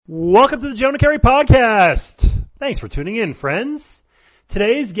Welcome to the Jonah Keri podcast. Thanks for tuning in, friends.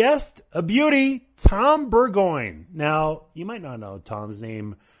 Today's guest, a beauty, Tom Burgoyne. Now, you might not know Tom's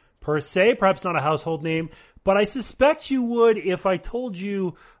name per se, perhaps not a household name, but I suspect you would if I told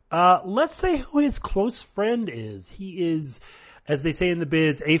you, let's say who his close friend is. He is, as they say in the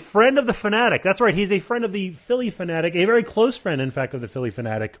biz, a friend of the Phanatic. That's right, he's a friend of the Phillie Phanatic, a very close friend, in fact, of the Phillie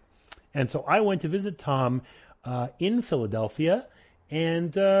Phanatic. And so I went to visit Tom in Philadelphia,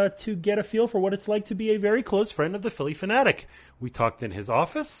 and to get a feel for what it's like to be a very close friend of the Phillie Phanatic. We talked in his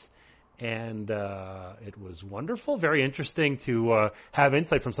office, and it was wonderful, very interesting to have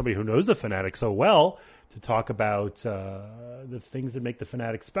insight from somebody who knows the Phanatic so well to talk about the things that make the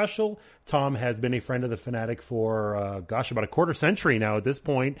Phanatic special. Tom has been a friend of the Phanatic for, about a quarter century now at this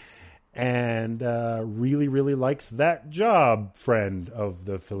point, and really, really likes that job, friend of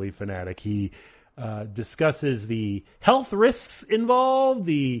the Phillie Phanatic. He discusses the health risks involved,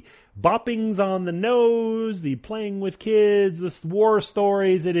 the boppings on the nose, the playing with kids, the war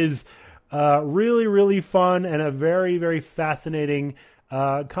stories. It is really, really fun and a very, very fascinating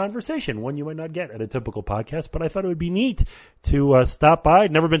conversation, one you might not get at a typical podcast, but I thought it would be neat to stop by.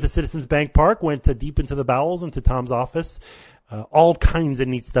 I'd never been to Citizens Bank Park, went deep into the bowels, into Tom's office, all kinds of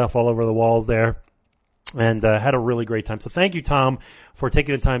neat stuff all over the walls there, and had a really great time. So thank you, Tom, for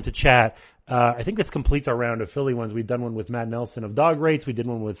taking the time to chat. I think this completes our round of Philly ones. We've done one with Matt Nelson of Dog Rates. We did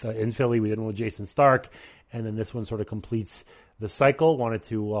one with in Philly. We did one with Jason Stark. And then this one sort of completes the cycle. Wanted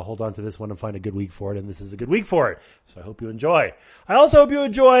to hold on to this one and find a good week for it. And this is a good week for it. So I hope you enjoy. I also hope you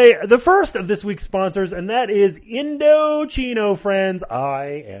enjoy the first of this week's sponsors, and that is Indochino, friends.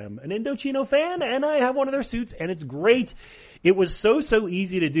 I am an Indochino fan, and I have one of their suits, and it's great. It was so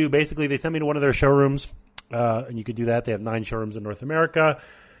easy to do. Basically, they sent me to one of their showrooms, and you could do that. They have 9 showrooms in North America.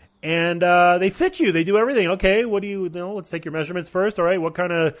 And they fit you. They do everything. Okay, what do you know? Let's take your measurements first. All right, what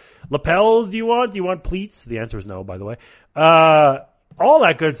kind of lapels do you want? Do you want pleats? The answer is no, by the way. All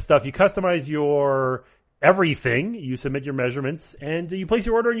that good stuff. You customize your everything. You submit your measurements, and you place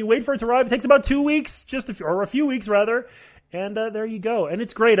your order, and you wait for it to arrive. It takes about 2 weeks, or a few weeks rather. And there you go. And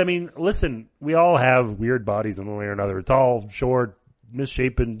it's great. I mean, listen, we all have weird bodies in one way or another. Tall, short,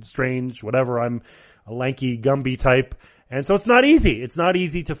 misshapen, strange, whatever. I'm a lanky, Gumby type. And so it's not easy. It's not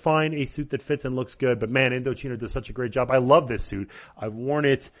easy to find a suit that fits and looks good. But man, Indochino does such a great job. I love this suit. I've worn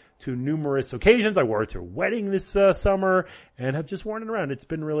it to numerous occasions. I wore it to a wedding this summer and have just worn it around. It's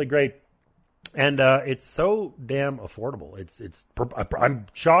been really great. And it's so damn affordable. I'm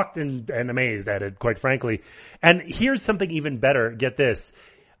shocked and amazed at it, quite frankly. And here's something even better. Get this.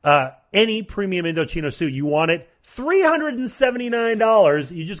 Any premium Indochino suit, you want it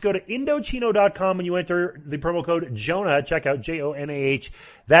 $379. You just go to Indochino.com and you enter the promo code Jonah at checkout, Jonah.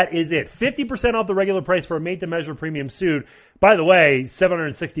 That is it. 50% off the regular price for a made-to-measure premium suit. By the way,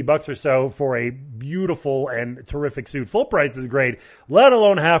 $760 or so for a beautiful and terrific suit. Full price is great, let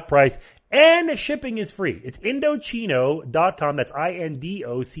alone half price. And shipping is free. It's Indochino.com. That's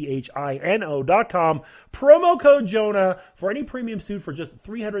Indochino.com. Promo code Jonah for any premium suit for just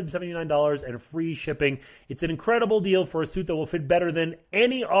 $379 and free shipping. It's an incredible deal for a suit that will fit better than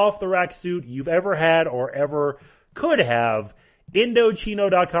any off-the-rack suit you've ever had or ever could have.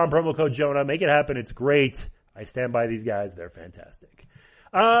 Indochino.com, promo code Jonah. Make it happen. It's great. I stand by these guys. They're fantastic.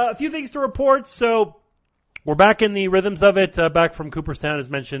 A few things to report. So, we're back in the rhythms of it, back from Cooperstown, as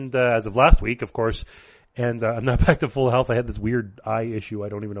mentioned, as of last week, of course. And I'm not back to full health. I had this weird eye issue. I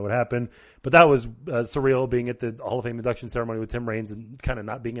don't even know what happened. But that was surreal, being at the Hall of Fame induction ceremony with Tim Raines and kind of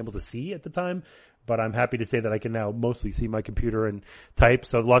not being able to see at the time. But I'm happy to say that I can now mostly see my computer and type.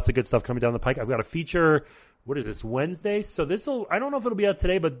 So lots of good stuff coming down the pike. I've got a feature. What is this, Wednesday? So I don't know if it'll be out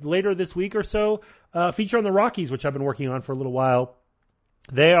today, but later this week or so, feature on the Rockies, which I've been working on for a little while.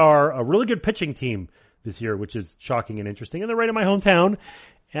 They are a really good pitching team this year, which is shocking and interesting. And they're right in my hometown.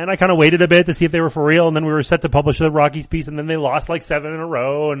 And I kind of waited a bit to see if they were for real. And then we were set to publish the Rockies piece. And then they lost like 7 in a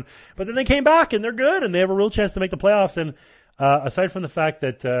row. But then they came back and they're good. And they have a real chance to make the playoffs. And aside from the fact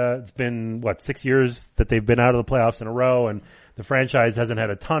that it's been, 6 years that they've been out of the playoffs in a row. And the franchise hasn't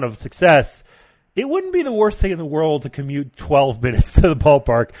had a ton of success. It wouldn't be the worst thing in the world to commute 12 minutes to the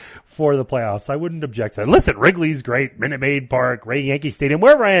ballpark for the playoffs. I wouldn't object to that. Listen, Wrigley's great. Minute Maid Park, Yankee Stadium,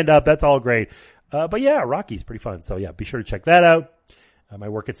 wherever I end up, that's all great. But yeah, Rockies, pretty fun. So yeah, be sure to check that out. My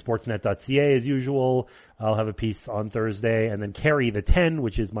work at sportsnet.ca as usual. I'll have a piece on Thursday, and then Keri the 10,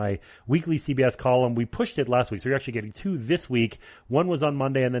 which is my weekly CBS column. We pushed it last week, so you're actually getting 2 this week. One was on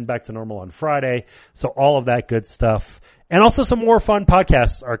Monday and then back to normal on Friday. So all of that good stuff. And also some more fun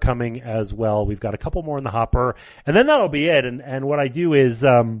podcasts are coming as well. We've got a couple more in the hopper, and then that'll be it. And what I do is,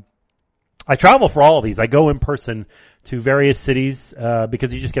 I travel for all of these. I go in person to various cities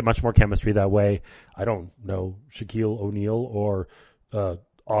because you just get much more chemistry that way. I don't know Shaquille O'Neal or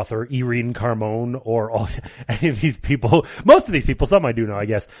author Irene Carmone or any of these people. Most of these people, some I do know, I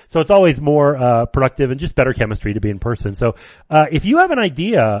guess. So it's always more productive and just better chemistry to be in person. So if you have an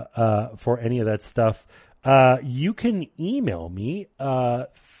idea for any of that stuff, you can email me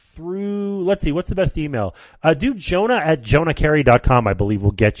through, let's see, what's the best email? Do Jonah at johnakeri.com, I believe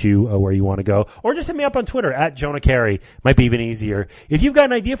will get you where you want to go. Or just hit me up on Twitter at Jonah Keri. Might be even easier. If you've got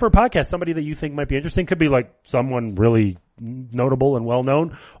an idea for a podcast, somebody that you think might be interesting, could be like someone really notable and well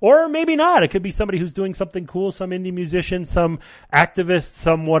known, or maybe not. It could be somebody who's doing something cool, some indie musician, some activist,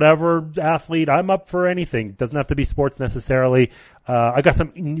 some whatever athlete. I'm up for anything. Doesn't have to be sports necessarily. I got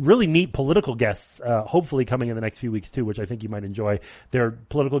some really neat political guests, hopefully coming in the next few weeks too, which I think you might enjoy. They're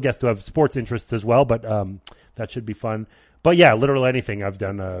political guests who have sports interests as well, but that should be fun. But yeah, literally anything. I've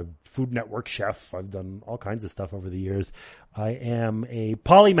done a Food Network chef. I've done all kinds of stuff over the years. I am a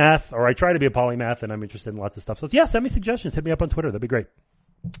polymath, or I try to be a polymath, and I'm interested in lots of stuff. So yeah, send me suggestions. Hit me up on Twitter. That'd be great.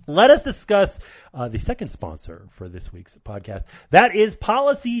 Let us discuss the second sponsor for this week's podcast. That is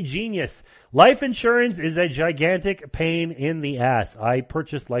Policy Genius. Life insurance is a gigantic pain in the ass. I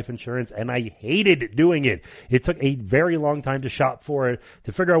purchased life insurance and I hated doing it. It took a very long time to shop for it,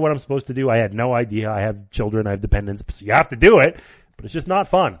 to figure out what I'm supposed to do. I had no idea. I have children. I have dependents. So you have to do it. But it's just not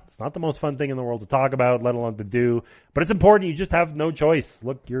fun. It's not the most fun thing in the world to talk about, let alone to do. But it's important. You just have no choice.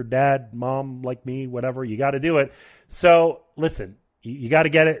 Look, your dad, mom, like me, whatever, you got to do it. So listen. You got to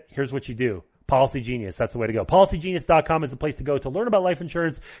get it. Here's what you do. Policy Genius. That's the way to go. PolicyGenius.com is the place to go to learn about life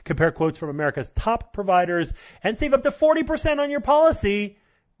insurance, compare quotes from America's top providers, and save up to 40% on your policy,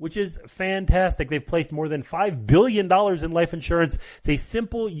 which is fantastic. They've placed more than $5 billion in life insurance. It's a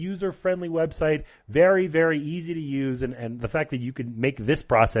simple, user-friendly website, very, very easy to use, and the fact that you can make this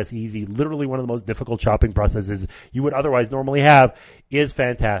process easy, literally one of the most difficult shopping processes you would otherwise normally have, is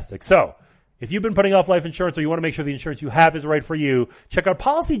fantastic. So, if you've been putting off life insurance or you want to make sure the insurance you have is right for you, check out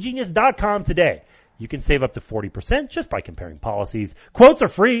PolicyGenius.com today. You can save up to 40% just by comparing policies. Quotes are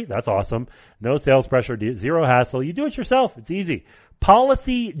free. That's awesome. No sales pressure, zero hassle. You do it yourself. It's easy.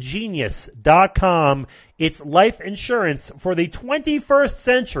 PolicyGenius.com. It's life insurance for the 21st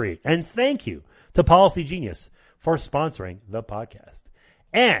century. And thank you to Policy Genius for sponsoring the podcast.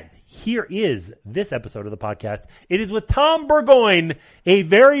 And here is this episode of the podcast. It is with Tom Burgoyne, a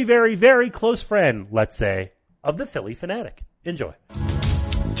very, very, very close friend, let's say, of the Phillie Phanatic. Enjoy.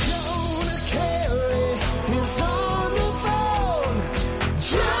 Jonah Keri is on the phone.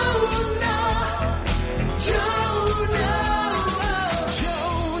 Jonah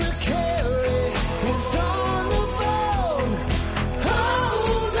Keri is on the phone.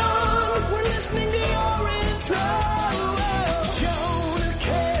 Hold on, we're listening to your intro. Jonah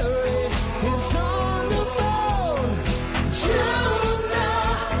Keri is on the phone.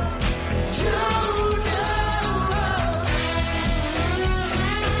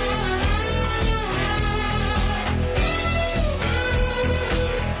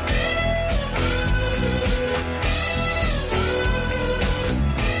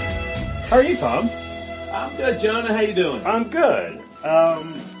 How are you, Tom? I'm good, Jonah. How you doing? I'm good.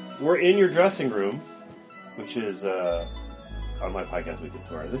 We're in your dressing room, which is on my podcast we can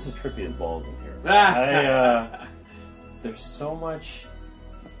swear. This is trippy as balls in here. There's so much.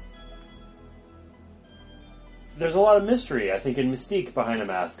 There's a lot of mystery, I think, and mystique behind a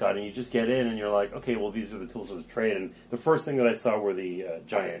mascot, and you just get in and you're like, okay, well, these are the tools of the trade. And the first thing that I saw were the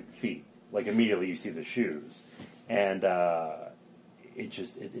giant feet. Like immediately you see the shoes, and it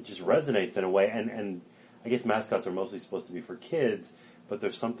just resonates in a way. And I guess mascots are mostly supposed to be for kids, but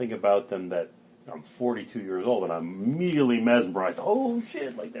there's something about them that I'm 42 years old and I'm immediately mesmerized. Oh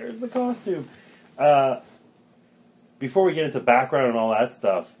shit! Like there's the costume. Before we get into background and all that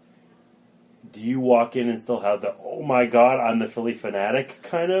stuff, do you walk in and still have the, oh my god, I'm the Phillie Phanatic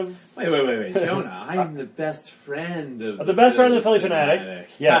kind of? Wait, Jonah, I'm the best friend of the best friend of the Phillie Phanatic.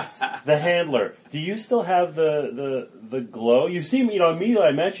 Yes, the handler. Do you still have the glow? You seem, immediately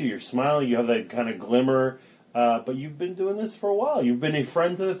I met you, you're smiling, you have that kind of glimmer, but you've been doing this for a while. You've been a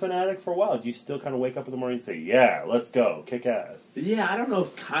friend to the Phanatic for a while. Do you still kind of wake up in the morning and say, yeah, let's go, kick ass? Yeah, I don't know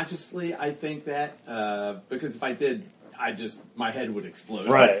if consciously I think that, because if I did, my head would explode.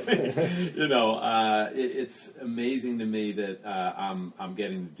 Right. It's amazing to me that I'm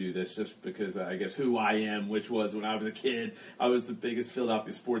getting to do this just because I guess who I am, which was when I was a kid, I was the biggest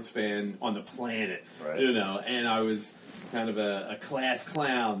Philadelphia sports fan on the planet. Right. And I was kind of a class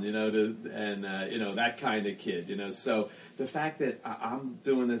clown, that kind of kid, So the fact that I'm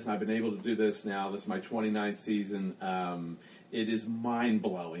doing this, I've been able to do this now. This is my 29th season. it is mind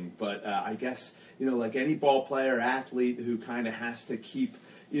blowing. But I guess like any ball player, athlete who kind of has to keep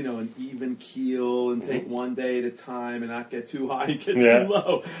an even keel and take one day at a time and not get too high and get too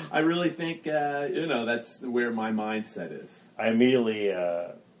low. I really think that's where my mindset is. I immediately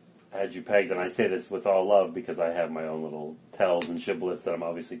had you pegged, and I say this with all love because I have my own little tells and shibboleths that I'm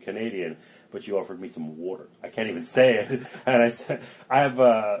obviously Canadian, but you offered me some water. I can't even say it. And I said, I have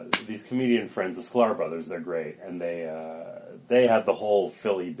these comedian friends, the Sklar brothers. They're great, and they have the whole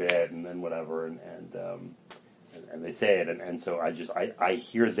Philly bit and then whatever, and they say it, and so I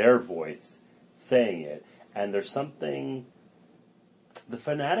hear their voice saying it, and there's something. The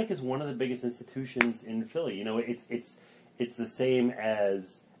Phanatic is one of the biggest institutions in Philly. It's the same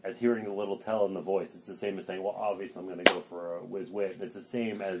as hearing the little tell in the voice. It's the same as saying, well, obviously I'm going to go for a whiz-wit. And it's the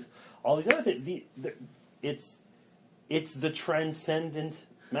same as all these other things. It's the transcendent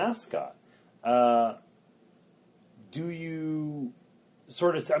mascot. Do you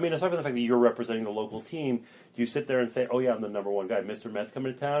sort of, aside from the fact that you're representing the local team, do you sit there and say, oh yeah, I'm the number one guy, Mr. Met's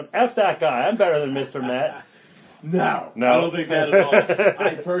coming to town? F that guy, I'm better than Mr. Met. No, I don't think that at all.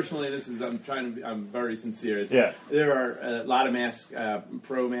 I personally, I'm very sincere. There are a lot of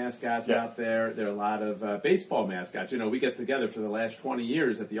pro mascots out there. There are a lot of baseball mascots. We get together for the last 20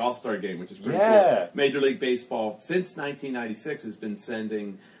 years at the All-Star Game, which is pretty cool. Major League Baseball, since 1996, has been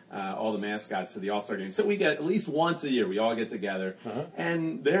sending all the mascots to the All-Star Game. So we get at least once a year, we all get together.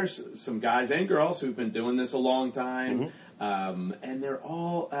 And there's some guys and girls who've been doing this a long time. And they're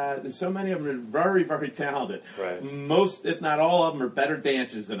all, there's so many of them are very, very talented. Right. Most, if not all of them, are better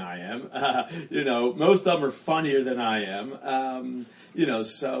dancers than I am. Most of them are funnier than I am.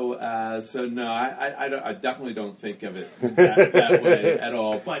 So no, I definitely don't think of it that way at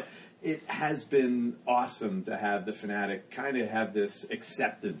all. But it has been awesome to have the Phanatic kind of have this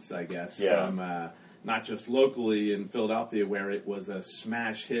acceptance, I guess, from not just locally in Philadelphia where it was a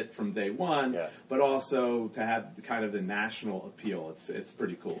smash hit from day one, but also to have kind of the national appeal. It's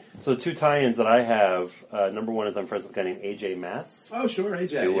pretty cool. So the two tie-ins that I have, number one is I'm friends with a guy named AJ Mass. Oh, sure,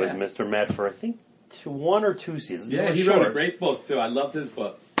 AJ. Who was Mr. Met for, I think, 1 or 2 seasons. Yeah, he wrote a great book, too. I loved his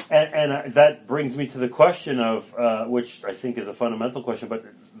book. And that brings me to the question of, which I think is a fundamental question, but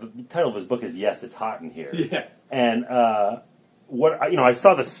the title of his book is Yes, It's Hot in Here. Yeah. And I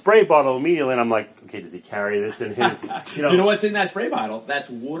saw the spray bottle immediately, and I'm like, okay, does he carry this in his? You know what's in that spray bottle? That's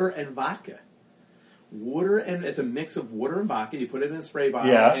water and vodka. It's a mix of water and vodka. You put it in a spray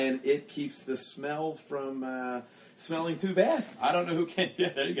bottle, and it keeps the smell from smelling too bad. I don't know who can.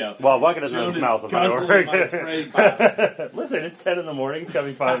 Yeah, there you go. Well, vodka doesn't have smell. My spray bottle. Listen, it's 10 in the morning. It's got to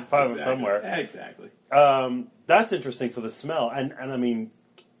be 5 exactly. somewhere. Exactly. That's interesting. So the smell, and I mean,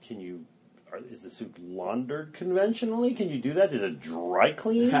 is the suit laundered conventionally? Can you do that? Is it dry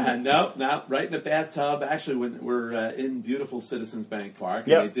clean? No, right in the bathtub. Actually, when we're in beautiful Citizens Bank Park,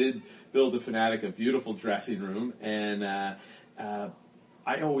 and they did build the Phanatic a beautiful dressing room, and I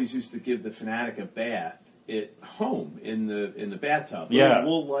always used to give the Phanatic a bath at home in the bathtub.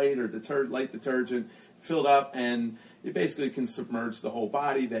 Wool light or light detergent, filled up, and you basically can submerge the whole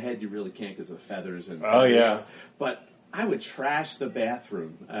body. The head you really can't because of the feathers and everything else. But I would trash the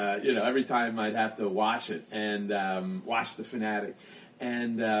bathroom, every time I'd have to wash it and wash the Phanatic.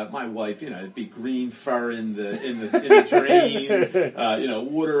 And my wife, it'd be green fur in the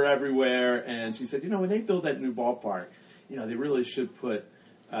drain, water everywhere. And she said, when they build that new ballpark, they really should put,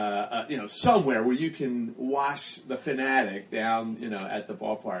 somewhere where you can wash the Phanatic down, at the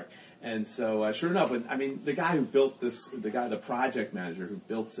ballpark. And so, sure enough, the guy who built the project manager who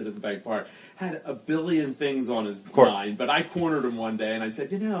built Citizen Bank Park had a billion things on his mind, but I cornered him one day and I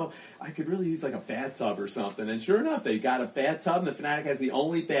said, I could really use like a bathtub or something. And sure enough, they got a bathtub, and the Phanatic has the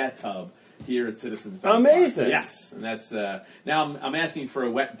only bathtub here at Citizens Bank Amazing. Park. Yes, and that's, now I'm asking for a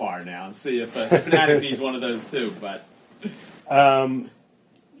wet bar now and see if the Phanatic needs one of those too, but.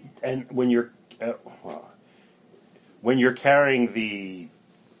 And when you're carrying the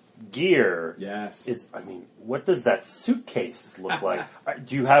gear, what does that suitcase look like?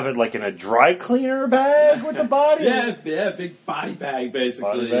 Do you have it like in a dry cleaner bag with the body? Yeah, big body bag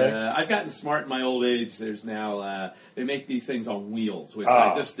basically. I've gotten smart in my old age. There's now they make these things on wheels, which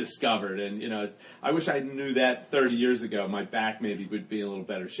I just discovered, and I wish I knew that 30 years ago. My back maybe would be in a little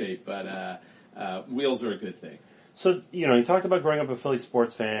better shape, but wheels are a good thing. So you talked about growing up a Philly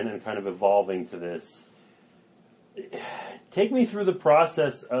sports fan and kind of evolving to this. Take me through the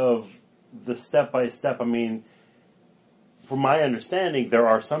process of the step-by-step. I mean, from my understanding, there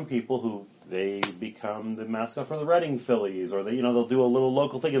are some people who they become the mascot for the Reading Phillies, or they'll do a little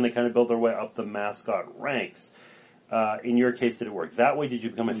local thing and they kind of build their way up the mascot ranks. In your case, did it work that way? Did you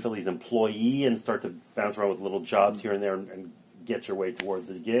become a Phillies employee and start to bounce around with little jobs here and there and get your way towards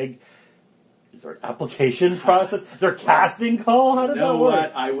the gig? Is there an application process? Is there a casting call? How does that work?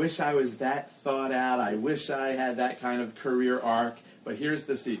 What? I wish I was that thought out. I wish I had that kind of career arc. But here's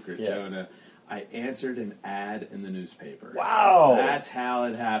the secret, Jonah. I answered an ad in the newspaper. Wow. That's how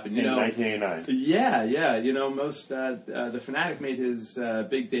it happened. In 1989. Yeah. You know, the Phanatic made his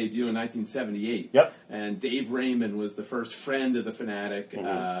big debut in 1978. Yep. And Dave Raymond was the first friend of the Phanatic.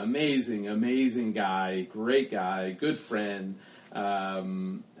 Amazing guy, great guy, good friend,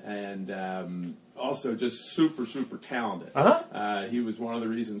 and also just super talented. He was one of the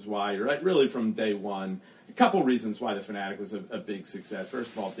reasons why, really from day one, a couple reasons why the Phanatic was a big success.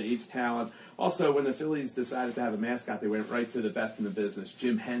 First of all, Dave's talent. Also, when the Phillies decided to have a mascot, they went right to the best in the business,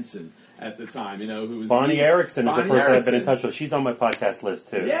 Jim Henson at the time, who was... Bonnie Erickson is the person I've been in touch with. She's on my podcast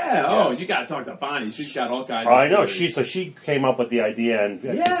list, too. Yeah, you got to talk to Bonnie. She's got all kinds of I know. stories. She came up with the idea and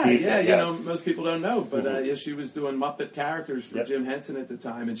conceived it. You know, most people don't know, but she was doing Muppet characters for Jim Henson at the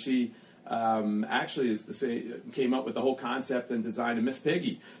time, and she... actually came up with the whole concept and design of Miss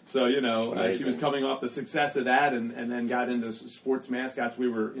Piggy. So, she was coming off the success of that and then got into sports mascots. We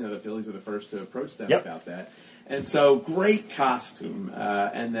were, the Phillies were the first to approach them about that. And so, great costume.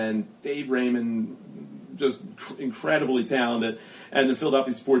 And then Dave Raymond, just incredibly talented. And the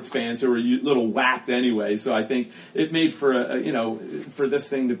Philadelphia sports fans who were a little whacked anyway. So I think it made for for this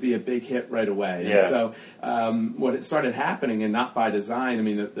thing to be a big hit right away. Yeah. And so what it started happening, and not by design, I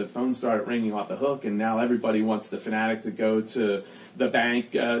mean, the phone started ringing off the hook, and now everybody wants the Phanatic to go to the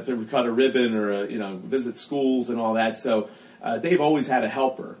bank to cut a ribbon or, visit schools and all that. So Dave always had a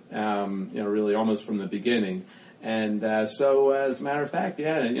helper, really almost from the beginning. And so, as a matter of fact,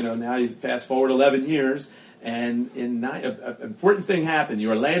 now you fast forward 11 years, and an important thing happened. The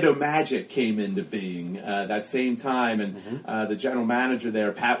Orlando Magic came into being that same time, and the general manager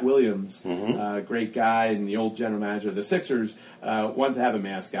there, Pat Williams, great guy, and the old general manager of the Sixers, wanted to have a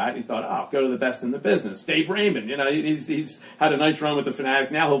mascot. He thought, I'll go to the best in the business. Dave Raymond, he's had a nice run with the Phanatic.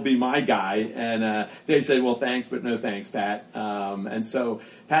 Now he'll be my guy. And Dave said, well, thanks, but no thanks, Pat. And so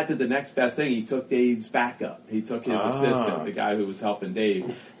Pat did the next best thing. He took Dave's backup. He took his assistant, the guy who was helping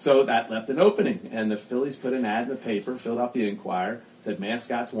Dave. So that left an opening, and the Phillies put an ad in the paper, Philadelphia Inquirer, said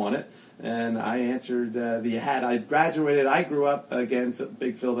mascots want it, and I answered the ad. I graduated. I grew up, again,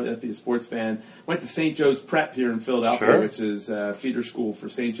 big Philadelphia sports fan. Went to St. Joe's Prep here in Philadelphia, which is feeder school for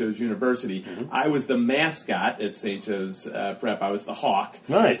St. Joe's University. I was the mascot at St. Joe's Prep. I was the Hawk.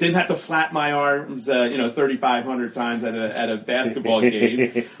 Nice. Didn't have to flap my arms, 3,500 times at a basketball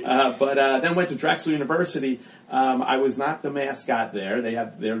game. But then went to Drexel University. I was not the mascot there.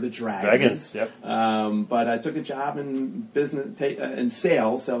 They're the Dragons. Yep. But I took a job in business, in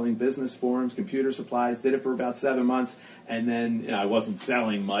sales, selling business forms, computer supplies. Did it for about 7 months, and then I wasn't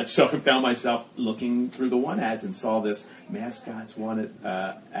selling much, so I found myself looking through the one ads and saw this mascots wanted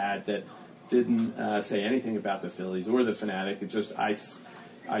ad that didn't say anything about the Phillies or the Phanatic. It just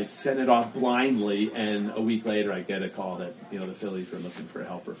I sent it off blindly, and a week later I get a call that, the Phillies were looking for a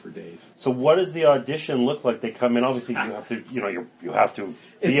helper for Dave. So what does the audition look like? They come in, obviously you have to, you have to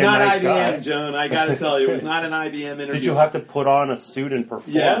be a not nice IBM, guy. Joan, I gotta tell you, it was not an IBM interview. Did you have to put on a suit and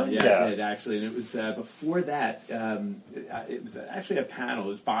perform? Yeah, I did, actually. And it was, before that, it was actually a panel. It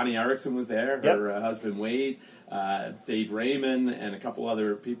was Bonnie Erickson was there, her husband Wade, Dave Raymond, and a couple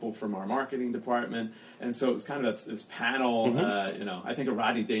other people from our marketing department. And so it was kind of this panel, I think of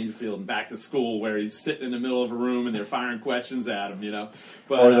Rodney Dangerfield in Back to School, where he's sitting in the middle of a room and they're firing questions at him,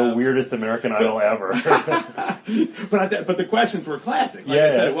 But, or the weirdest American Idol ever. but the questions were classic. Like I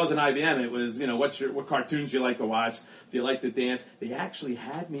said, it wasn't IBM. It was, what cartoons do you like to watch? Do you like to dance? They actually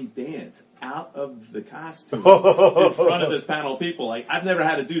had me dance out of the costume in front of this panel of people. Like, I've never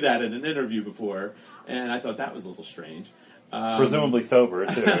had to do that in an interview before, and I thought that was a little strange. Presumably sober,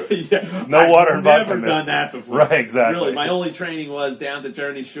 too. No water and vodka. I've never done that before. Right, exactly. Really, my only training was down to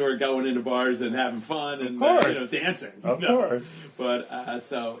Jersey Shore, going into bars and having fun and dancing. Of course. But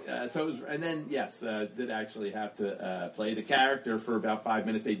so it was, and then did actually have to play the character for about 5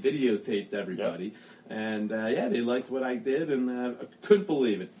 minutes. They videotaped everybody, and they liked what I did, and I couldn't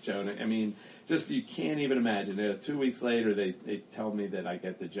believe it, Jonah. I mean, just you can't even imagine. 2 weeks later, they tell me that I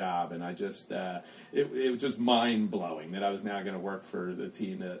get the job, and I just it was just mind blowing that I was now going to work for the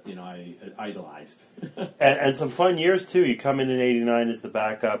team that I idolized. and some fun years too. You come in '89 as the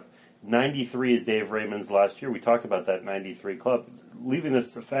backup. '93 is Dave Raymond's last year. We talked about that '93 club. Leaving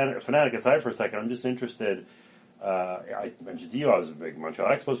this Phanatic aside for a second, I'm just interested. I mentioned to you I was a big Montreal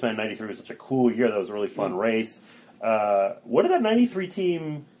Expos fan. '93 was such a cool year. That was a really fun race. What did that '93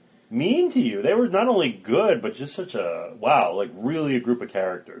 team mean to you. They were not only good, but just such a, really a group of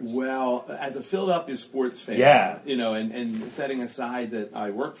characters. Well, as a Philadelphia sports fan, and setting aside that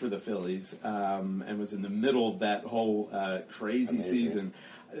I worked for the Phillies and was in the middle of that whole crazy season,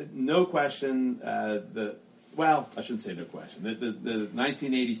 no question, I shouldn't say no question. The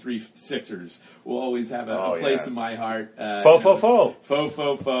 1983 Sixers will always have a place in my heart.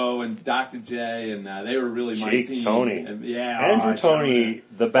 Fo, and Dr. J, and they were really my team. Tony. And, Andrew Toney,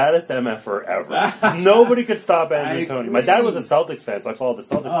 the baddest MFer ever. Nobody could stop Andrew Toney. My dad was a Celtics fan, so I followed the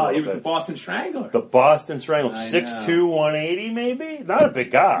Celtics. Oh, he was the Boston Strangler. The Boston Strangler. 6'2", 180 maybe? Not a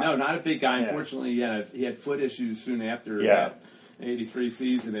big guy. No, not a big guy. Unfortunately, he had foot issues soon after that 83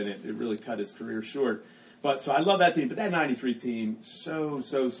 season, and it really cut his career short. But so I love that team. But that 93 team, so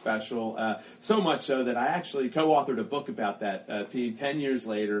special. So much so that I actually co-authored a book about that team 10 years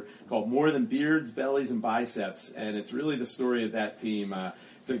later called More Than Beards, Bellies, and Biceps. And it's really the story of that team.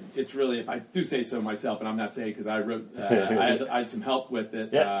 It's really, if I do say so myself, and I'm not saying because I wrote, I had some help with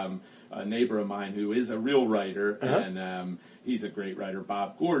it. A neighbor of mine who is a real writer, and he's a great writer,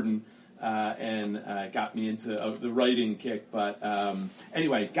 Bob Gordon. And got me into the writing kick. But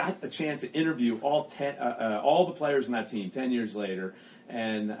anyway, got a chance to interview all the players in that team 10 years later,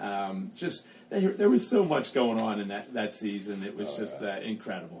 and there was so much going on in that season. It was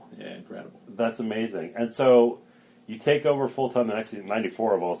incredible. Yeah, incredible. That's amazing. And so you take over full time the next season,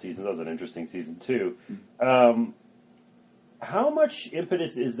 94 of all seasons. That was an interesting season too. How much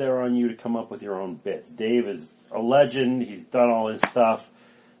impetus is there on you to come up with your own bits? Dave is a legend. He's done all his stuff.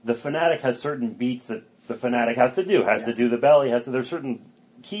 The Phanatic has certain beats that the Phanatic has to do. To do the belly, there's certain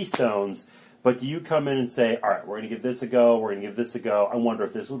keystones. But do you come in and say, all right, we're going to give this a go, we're going to give this a go, I wonder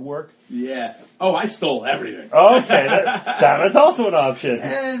if this would work? Yeah. Oh, I stole everything. Okay, that's also an option.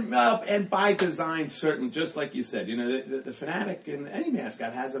 And by design, just like you said, the Phanatic and any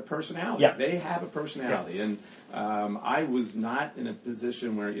mascot has a personality. Yeah. They have a personality. Yeah. And I was not in a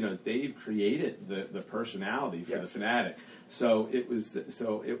position where, Dave created the personality for the Phanatic. So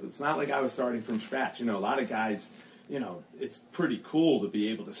it's not like I was starting from scratch. A lot of guys, it's pretty cool to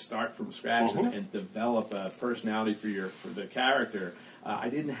be able to start from scratch and develop a personality for the character. I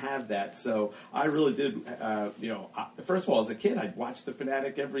didn't have that, so I really did. First of all, as a kid, I'd watch the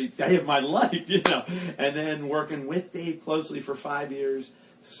Phanatic every day of my life, and then working with Dave closely for 5 years.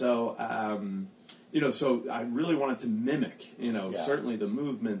 So. So I really wanted to mimic, certainly the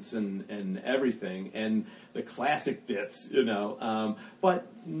movements and everything and the classic bits, but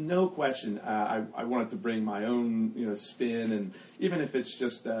no question, I wanted to bring my own, spin, and even if it's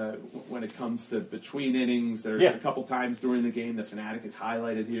just when it comes to between innings, there are a couple times during the game the Phanatic is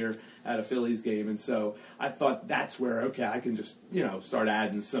highlighted here at a Phillies game, and so I thought that's where I can just start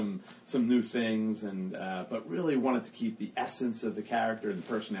adding some new things, and but really wanted to keep the essence of the character and the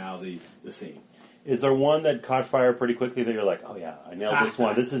personality the same. Is there one that caught fire pretty quickly that you're like, oh yeah, I nailed this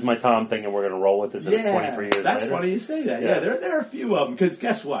one. This is my Tom thing, and we're going to roll with this in 23 years that's later? Funny you say that. Yeah, there are a few of them. Because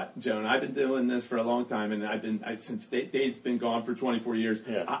guess what, Jonah? I've been doing this for a long time, and since Dave's been gone for 24 years.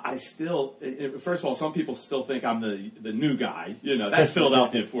 Yeah. I still, first of all, some people still think I'm the new guy. That's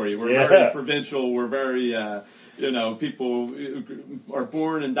Philadelphia for you. We're very provincial. We're very. People are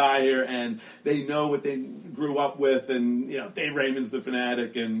born and die here, and they know what they grew up with, and Dave Raymond's the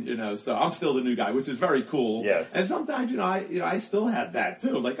Phanatic, and so I'm still the new guy, which is very cool. Yes. And sometimes I still have that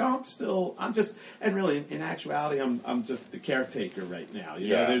too. Like and really in actuality I'm just the caretaker right now.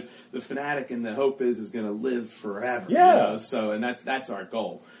 There's the Phanatic, and the hope is going to live forever. Yeah. So and that's our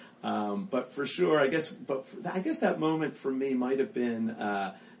goal. But for sure, I guess that moment for me might have been.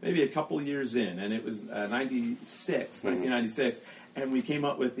 Maybe a couple years in, and it was 1996, and we came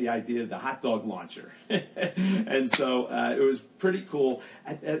up with the idea of the hot dog launcher. And so it was pretty cool.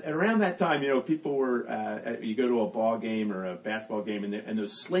 At around that time, people were, you go to a ball game or a basketball game, and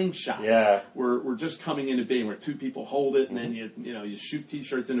those slingshots were just coming into being, where two people hold it, and then you shoot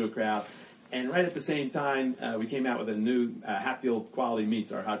T-shirts into a crowd. And right at the same time, we came out with a new Hatfield Quality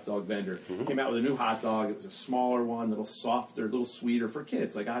Meats, our hot dog vendor. Came out with a new hot dog. It was a smaller one, a little softer, a little sweeter for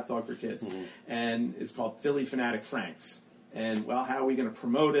kids, like a hot dog for kids. And it's called Phillie Phanatic Franks. And, how are we going to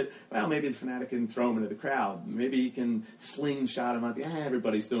promote it? Well, maybe the Phanatic can throw them into the crowd. Maybe he can slingshot them.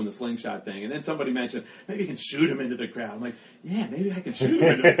 Everybody's doing the slingshot thing. And then somebody mentioned, maybe you can shoot him into the crowd. I'm like, yeah, maybe I can shoot him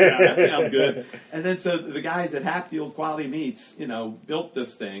into the crowd. That sounds good. And then so the guys at Hatfield Quality Meats, built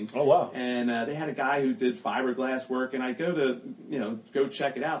this thing. Oh, wow. And they had a guy who did fiberglass work. And I go to, go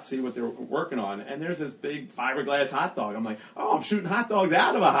check it out, see what they're working on. And there's this big fiberglass hot dog. I'm like, oh, I'm shooting hot dogs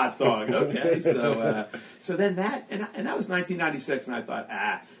out of a hot dog. Okay. So then that, and that was 1996, and I thought,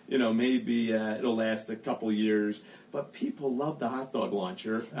 maybe it'll last a couple of years. But people love the hot dog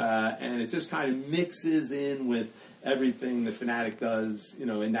launcher, and it just kind of mixes in with everything the Phanatic does,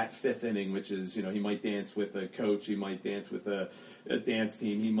 in that fifth inning, which is, he might dance with a coach, he might dance with a dance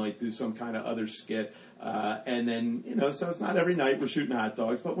team, he might do some kind of other skit, and then, so it's not every night we're shooting hot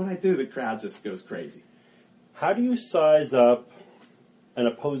dogs, but when I do, the crowd just goes crazy. How do you size up an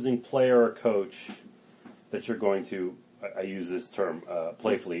opposing player or coach that you're going to, I use this term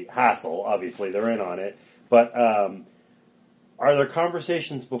playfully, hassle? Obviously, they're in on it. But are there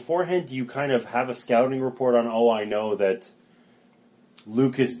conversations beforehand? Do you kind of have a scouting report on, I know that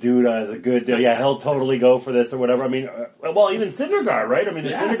Lucas Duda is a good, he'll totally go for this or whatever? I mean, even Syndergaard, right? I mean,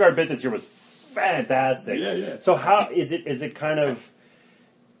 the Syndergaard bit this year was fantastic. Yeah. So how is it kind of,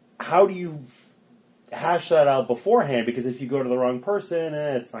 how do you hash that out beforehand? Because if you go to the wrong person,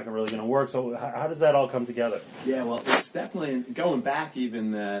 it's not really going to work. So how does that all come together? Yeah, well, it's definitely, going back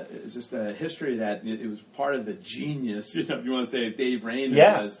even, it's just a history that it was part of the genius, if you want to say, Dave Raymond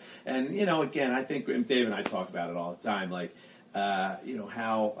was. And, again, I think, and Dave and I talk about it all the time, like,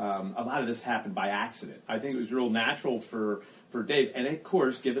 how a lot of this happened by accident. I think it was real natural for Dave. And, of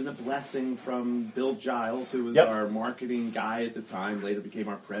course, given the blessing from Bill Giles, who was our marketing guy at the time, later became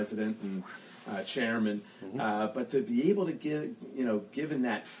our president and chairman, but to be able to given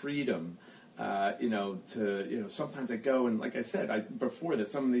that freedom, to, sometimes I go and, like I said, before that,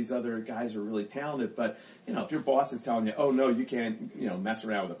 some of these other guys are really talented, but, if your boss is telling you, oh, no, you can't, you mess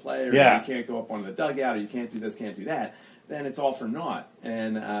around with a player, or you can't go up on the dugout, or you can't do this, can't do that, then it's all for naught.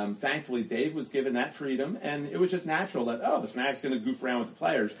 And thankfully, Dave was given that freedom, and it was just natural that, the Phanatic's going to goof around with the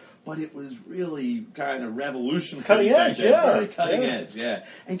players. But it was really kind of revolutionary. Cutting edge, Very cutting edge,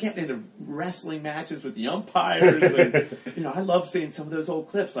 And getting into wrestling matches with the umpires. And, I love seeing some of those old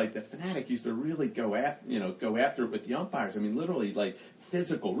clips. Like, the Phanatic used to really go after it with the umpires. I mean, literally, like,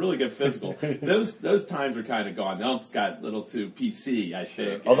 physical, really good physical. Those times are kind of gone. The umps got a little too PC, I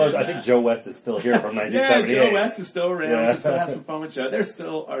think. Although I think Joe West is still here from 1978. Joe West is still around. We can still have some fun with Joe. There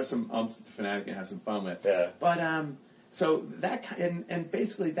still are some umps at the Phanatic and have some fun with. Yeah. But, so that, and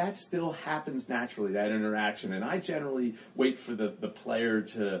basically that still happens naturally, that interaction. And I generally wait for the player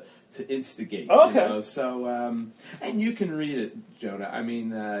to instigate. Okay. So, and you can read it, Jonah. I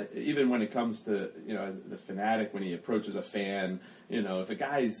mean, even when it comes to, as the Phanatic, when he approaches a fan, if a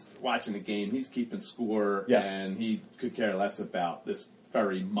guy's watching the game, he's keeping score and he could care less about this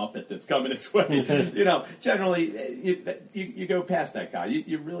furry muppet that's coming its way. Generally, you go past that guy.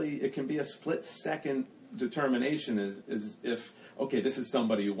 You really, it can be a split second determination is if, okay, this is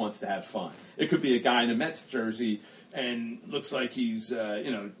somebody who wants to have fun. It could be a guy in a Mets jersey and looks like he's,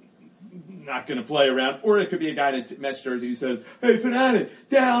 not going to play around, or it could be a guy in a Mets jersey who says, "Hey, Phanatic,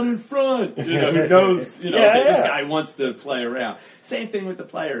 down in front," who knows, okay, this guy wants to play around. Same thing with the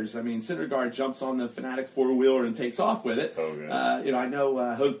players. I mean, Syndergaard jumps on the Phanatic four-wheeler and takes off with it. So good. I know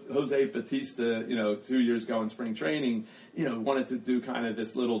Jose Batista, 2 years ago in spring training, wanted to do kind of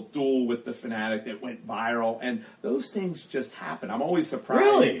this little duel with the Phanatic that went viral, and those things just happen. I'm always surprised.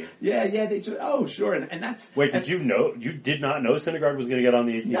 Really? Yeah, they just, sure, and that's... Wait, did you did not know Syndergaard was going to get on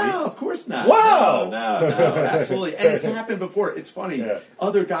the ATV? No, of course not. Wow! No, absolutely. And it's happened before. It's funny. Yeah.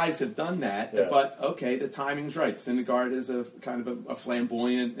 Other guys have done that, but okay, the timing's right. Syndergaard is a kind of a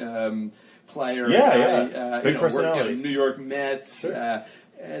flamboyant player. Big personality. New York Mets. Sure.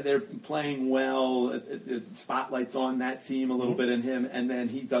 They're playing well. The spotlight's on that team a little bit in him, and then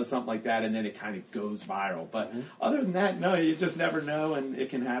he does something like that, and then it kind of goes viral. But other than that, no, you just never know, and it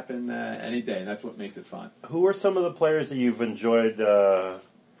can happen any day, and that's what makes it fun. Who are some of the players that you've enjoyed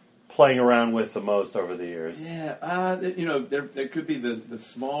playing around with the most over the years? Yeah, there could be the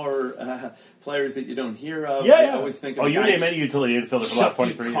smaller players that you don't hear of. Yeah, I always think of you name any utility infielder for the last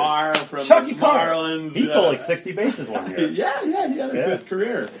 23 years. Carr from Chucky the Carr. Marlins. He stole like 60 bases one year. Yeah, he had a good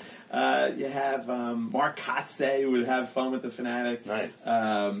career. You have Mark Kotze, who would have fun with the Phanatic. Nice.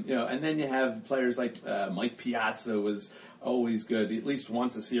 And then you have players like Mike Piazza was always good. At least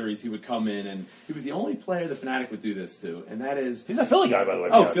once a series he would come in, and he was the only player the Phanatic would do this to, and that is... He's a Philly guy, by the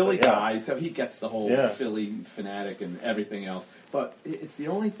way. Philly guy, so he gets the whole Philly Phanatic and everything else. But it's the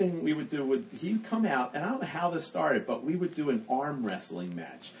only thing we would do. He'd come out, and I don't know how this started, but we would do an arm wrestling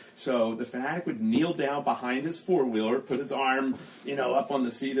match. So the Phanatic would kneel down behind his four-wheeler, put his arm, up on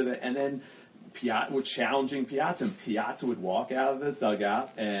the seat of it, and then Piazza were challenging Piazza, and Piazza would walk out of the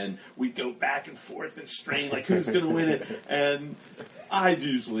dugout, and we'd go back and forth and strain, like, who's going to win it? And I'd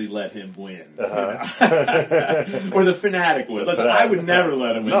usually let him win. Or the Phanatic would. I would never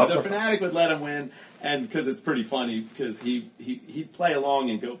let him win. No, The Phanatic would let him win, and because it's pretty funny, because he'd play along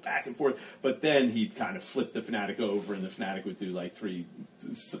and go back and forth, but then he'd kind of flip the Phanatic over, and the Phanatic would do like 3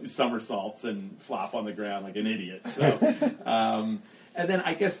 somersaults and flop on the ground like an idiot. So, and then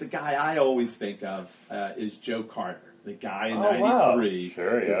I guess the guy I always think of is Joe Carter, the guy in '93 wow. who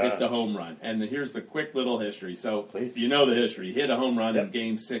Yeah. hit the home run. And here's the quick little history. So Please. you know the history. He hit a home run Yep. in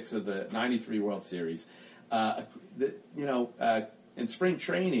Game 6 of the '93 World Series. In spring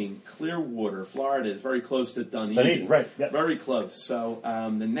training, Clearwater, Florida, is very close to Dunedin. Right. Yep. Very close. So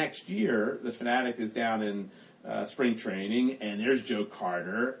the next year, the Phanatic is down in spring training, and there's Joe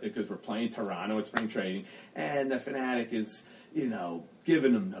Carter, because we're playing Toronto at spring training, and the Phanatic is,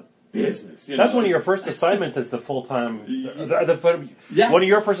 giving them the business. That's one of your first assignments as the full-time... Yes. One of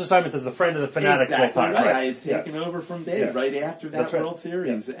your first assignments as a friend of the Phanatic exactly full-time. right. Right. I had taken over from Dave right after that right. World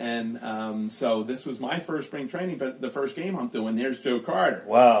Series. And so this was my first spring training, but the first game I'm doing, there's Joe Carter.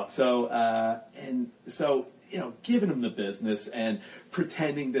 Wow. So, giving him the business and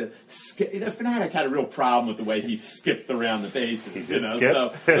pretending to skip. The Phanatic had a real problem with the way he skipped around the bases. Skip.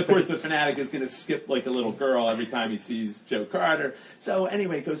 So, of course, the Phanatic is going to skip like a little girl every time he sees Joe Carter. So,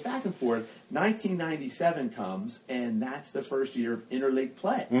 anyway, it goes back and forth. 1997 comes, and that's the first year of interleague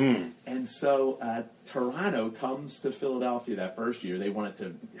play. And so Toronto comes to Philadelphia that first year. They wanted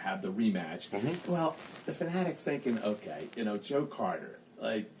to have the rematch. Well, the Phanatic's thinking, okay, Joe Carter,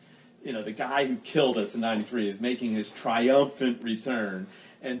 the guy who killed us in '93 is making his triumphant return.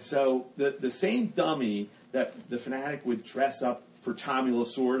 And so the same dummy that the Phanatic would dress up for Tommy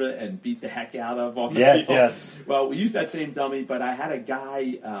Lasorda and beat the heck out of on the field. Yes. Well, we used that same dummy, but I had a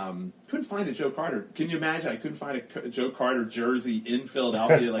guy, couldn't find a Joe Carter. Can you imagine? I couldn't find a Joe Carter jersey in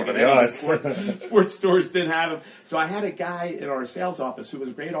Philadelphia. Like sports stores didn't have them. So I had a guy in our sales office who was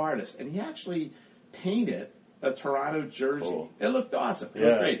a great artist, and he actually painted a Toronto jersey. Cool. It looked awesome. It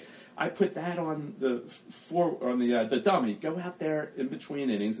was great. I put that on the dummy. Go out there in between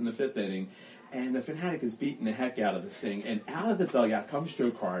innings in the 5th inning, and the Phanatic is beating the heck out of this thing. And out of the dugout comes Joe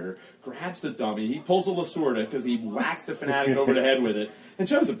Carter, grabs the dummy. He pulls a Lasorda because he whacks the Phanatic over the head with it. And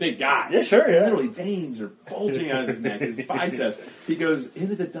Joe's a big guy. Yeah, sure. Yeah. Literally, veins are bulging out of his neck, his biceps. He goes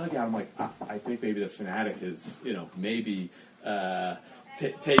into the dugout. I'm like, I think maybe the Phanatic is, maybe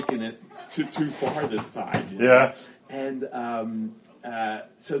taking it too far this time. Yeah. And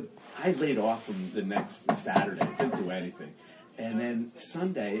so I laid off from the next Saturday. Didn't do anything. And then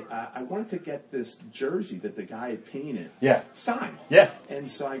Sunday, I wanted to get this jersey that the guy had painted signed. Yeah. And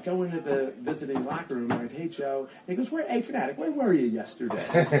so I go into the visiting locker room and I'm like, hey, Joe. And he goes, hey, Phanatic, where were you yesterday?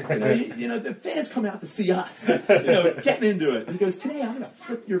 The fans come out to see us, getting into it. He goes, today I'm going to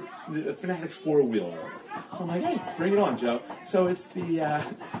flip the Phanatic's 4-wheeler. So I'm like, hey, bring it on, Joe. So it's the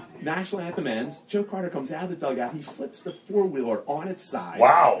National Anthem ends. Joe Carter comes out of the dugout. He flips the 4-wheeler on its side.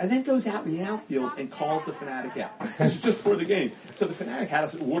 Wow. And then goes out in the outfield and calls the Phanatic out. This is just before the game. So the Phanatic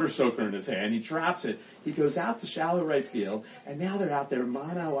had a water soaker in his hand. He drops it. He goes out to shallow right field. And now they're out there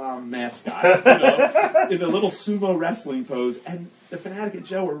mono mascot, in a little sumo wrestling pose. And the Phanatic and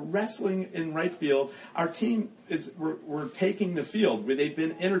Joe are wrestling in right field. Our team we're taking the field where they've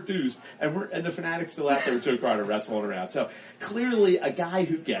been introduced, and the Phanatic's still out there with Joe Carter wrestling around. So clearly a guy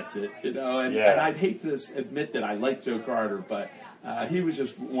who gets it, and I'd hate to admit that I like Joe Carter, but he was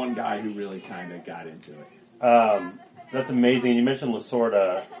just one guy who really kind of got into it. That's amazing. You mentioned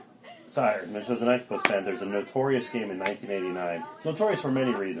Lasorda. Sorry, as an Expos fan, there's a notorious game in 1989. It's notorious for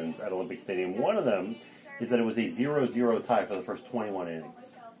many reasons at Olympic Stadium. One of them is that it was a 0-0 tie for the first 21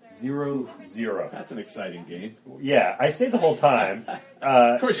 innings. 0-0. That's an exciting game. Yeah, I stayed the whole time.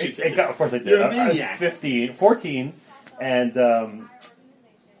 Of course you did. Of course I did. You're a I maniac. was 14, and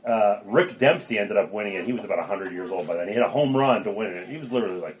Rick Dempsey ended up winning it. He was about 100 years old by then. He hit a home run to win it. He was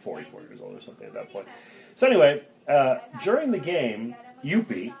literally like 44 years old or something at that point. So anyway, during the game,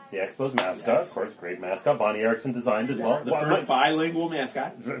 Youppi, the Expos mascot, of course, great mascot. Bonnie Erickson designed as well. The first bilingual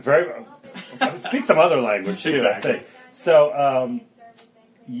mascot. Very speak some other language too, exactly. I think. So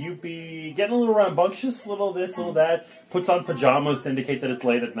Youppi getting a little rambunctious, little this, little that. Puts on pajamas to indicate that it's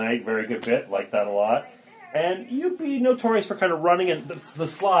late at night. Very good fit, like that a lot. And Youppi notorious for kind of running, and the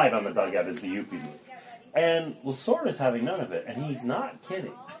slide on the dugout is the Youppi move. And Lasorda's having none of it, and he's not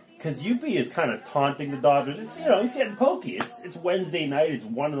kidding. Because Youppi is kind of taunting the Dodgers. It's, he's getting pokey. It's Wednesday night. It's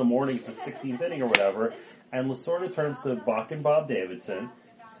 1 a.m. It's the 16th inning or whatever. And Lasorda turns to Buck and Bob Davidson.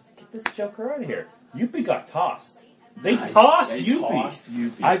 Says, get this joker out of here. Youppi got tossed. They Nice. tossed They Youppi. tossed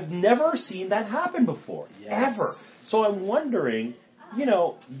Youppi. I've never seen that happen before, Yes. ever. So I'm wondering,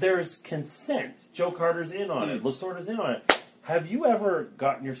 there's consent. Joe Carter's in on it. Lasorda's in on it. Have you ever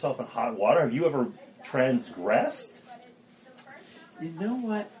gotten yourself in hot water? Have you ever transgressed? You know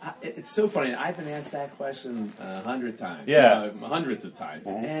what? It's so funny. I've been asked that question 100 times. Yeah. Hundreds of times.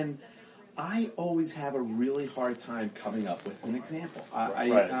 Mhm. And I always have a really hard time coming up with an example.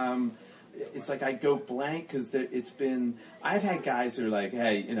 Right. It's like I go blank because I've had guys who are like,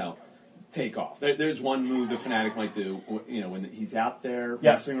 hey, take off. There's one move the Phanatic might do, when he's out there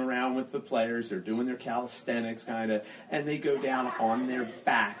messing around with the players, they're doing their calisthenics kind of, and they go down on their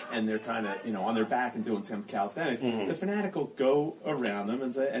back, and they're kind of, on their back and doing some calisthenics. Mm-hmm. The Phanatic will go around them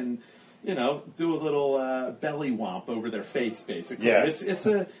and do a little belly womp over their face, basically. Yeah. It's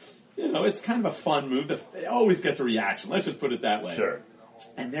a, it's kind of a fun move. They always get the reaction. Let's just put it that way. Sure.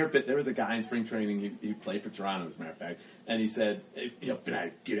 And there was a guy in spring training, he played for Toronto, as a matter of fact, and he said,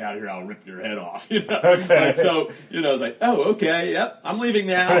 Phanatic, get out of here, I'll rip your head off. Okay. Like, so, I was like, oh, okay, yep, I'm leaving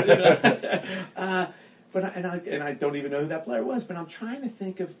now. But I don't even know who that player was, but I'm trying to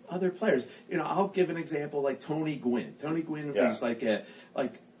think of other players. I'll give an example like Tony Gwynn. Tony Gwynn was like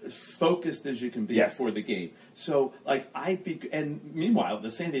as focused as you can be before the game. So, and meanwhile,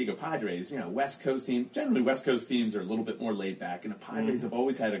 the San Diego Padres, West Coast team, generally West Coast teams are a little bit more laid back, and the Padres have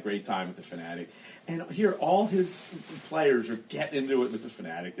always had a great time with the Phanatic. And here, all his players are getting into it with the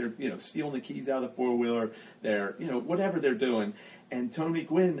Phanatic. They're, stealing the keys out of the four-wheeler. They're, whatever they're doing. And Tony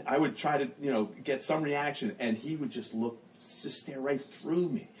Gwynn, I would try to, get some reaction, and he would just stare right through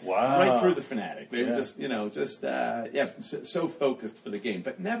me. Wow. Right through the Phanatic. They were just, so focused for the game.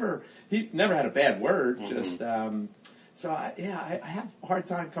 But he never had a bad word. Mm-hmm. I have a hard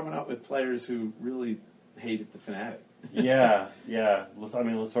time coming up with players who really hated the Phanatic. Yeah. I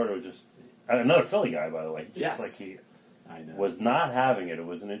mean, Lasorda was just another Philly guy, by the way. Yes. He I know. was not having it. It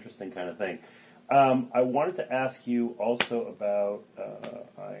was an interesting kind of thing. I wanted to ask you also about,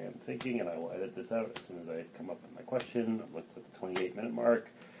 I am thinking, and I will edit this out as soon as I come up with my question. I've looked at the 28-minute mark.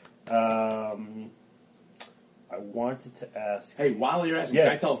 I wanted to ask... Hey, while you're asking, can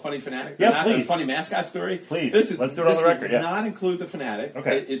I tell a funny Phanatic? Yeah, please. A funny mascot story? Please. Let's do it on the record. Does not include the Phanatic.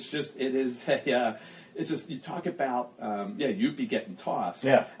 Okay. It's just, you talk about, Youppi getting tossed.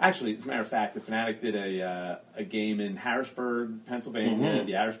 Yeah. Actually, as a matter of fact, the Phanatic did a game in Harrisburg, Pennsylvania,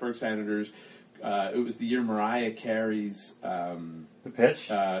 the Harrisburg Senators. It was the year Mariah Carey's... the pitch?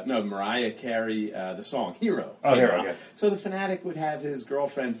 Mariah Carey, the song Hero. Oh, Hero, okay. So the Phanatic would have his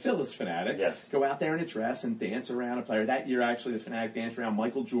girlfriend, Phillie Phanatic, go out there in a dress and dance around a player. That year, actually, the Phanatic danced around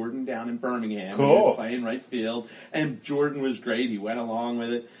Michael Jordan down in Birmingham. Cool. He was playing right field, and Jordan was great. He went along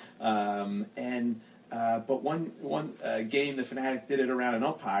with it. But one game, the Phanatic did it around an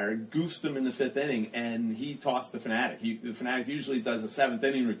umpire, goosed him in the fifth inning, and he tossed the Phanatic. The Phanatic usually does a seventh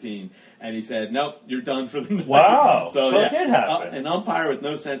inning routine, and he said, "Nope, you're done for the night." Wow! So it did happen. An umpire with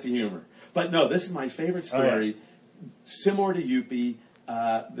no sense of humor. But no, this is my favorite story. Similar to Youppi,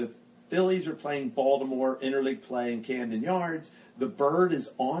 the Phillies are playing Baltimore interleague play in Camden Yards. The Bird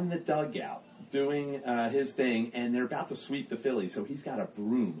is on the dugout doing his thing, and they're about to sweep the Phillies. So he's got a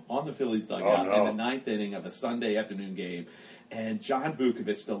broom on the Phillies dugout in the ninth inning of a Sunday afternoon game. And John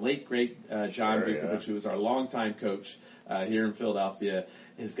Vukovich, the late, great John Vukovich, who was our longtime coach here in Philadelphia,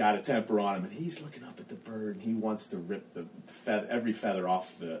 has got a temper on him. And he's looking up at the Bird, and he wants to rip every feather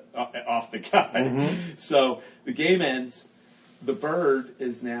off the guy. Mm-hmm. So the game ends. The Bird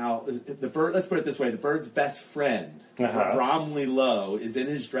is now... Let's put it this way. The Bird's best friend, Bromley Lowe, is in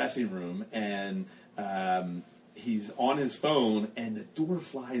his dressing room, and he's on his phone, and the door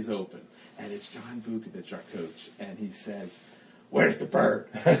flies open. And it's John Vukovich, our coach, and he says, "Where's the Bird?"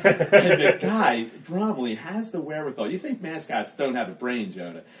 And the guy, Bromley, has the wherewithal. You think mascots don't have a brain,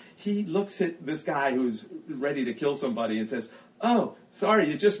 Jonah. He looks at this guy who's ready to kill somebody and says, "Oh, sorry,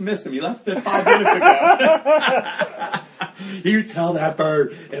 you just missed him. He left 5 minutes ago." You tell that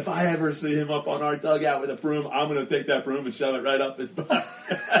Bird, if I ever see him up on our dugout with a broom, I'm going to take that broom and shove it right up his butt.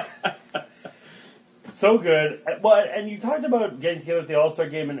 So good. Well, and you talked about getting together at the All-Star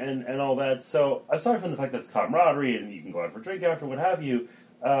game and all that. So aside from the fact that it's camaraderie and you can go out for a drink after, what have you,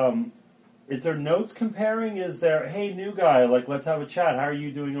 is there notes comparing? Is there, hey, new guy, let's have a chat. How are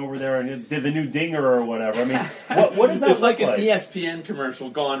you doing over there? And did the new dinger or whatever? I mean, what does that it's look like? It's like an ESPN commercial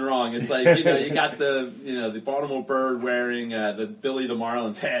gone wrong. It's like, you got the Baltimore Bird wearing the Billy the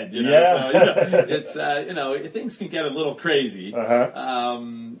Marlin's head, Yeah. So, it's, things can get a little crazy.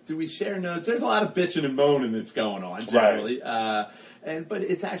 Do we share notes? There's a lot of bitching and moaning that's going on generally. Right. But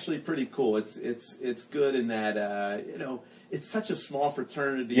it's actually pretty cool. It's good in that, it's such a small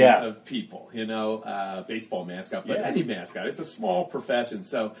fraternity Yeah. of people, baseball mascot, but Yeah. any mascot. It's a small profession,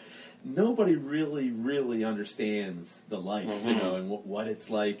 so nobody really understands the life, and what it's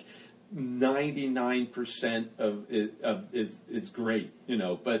like. 99% of it is great,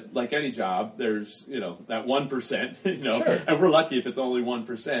 but like any job, there's, that 1%, Sure. and we're lucky if it's only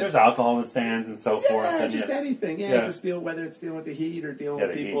 1%. There's alcohol in the stands and so forth. Yeah, And just anything. Yeah, just whether it's dealing with the heat or dealing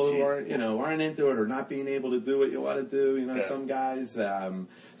with the people heat, who aren't into it or not being able to do what you want to do. Some guys.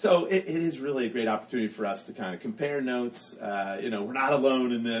 So it is really a great opportunity for us to kind of compare notes. We're not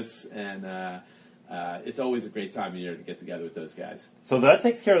alone in this, and it's always a great time of year to get together with those guys. So that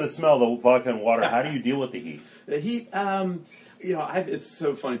takes care of the smell, the vodka and water. How do you deal with the heat? The heat, it's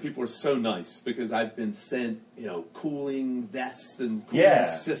so funny. People are so nice because I've been sent, cooling vests and cooling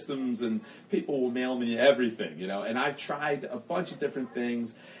systems, and people will mail me everything, and I've tried a bunch of different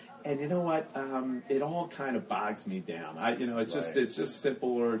things. And you know what? It all kind of bogs me down. It's just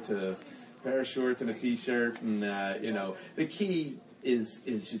simpler to pair of shorts and a t-shirt, and the key is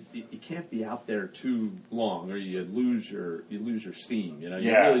you can't be out there too long, or you lose your steam. You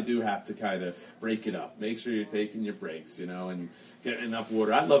really do have to kind of break it up. Make sure you're taking your breaks, and getting enough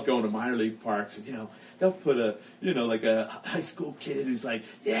water. I love going to minor league parks, and they'll put like a high school kid who's like,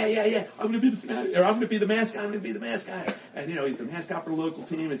 yeah, I'm gonna be the Phanatic, or I'm gonna be the mascot. And he's the mascot for the local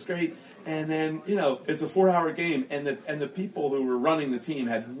team. It's great. And then, it's a 4-hour game, and the people who were running the team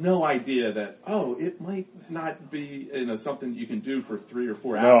had no idea that, it might not be, something you can do for 3 or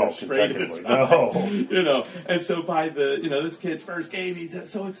 4 hours straight at a time. No. And so by this kid's first game, he's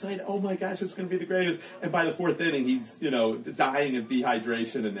so excited. Oh my gosh, it's going to be the greatest. And by the 4th inning, he's, dying of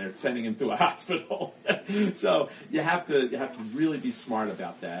dehydration, and they're sending him to a hospital. So you have to really be smart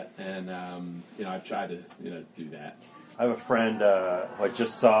about that. And, I've tried to, do that. I have a friend who I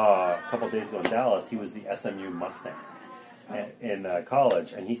just saw a couple of days ago in Dallas. He was the SMU Mustang in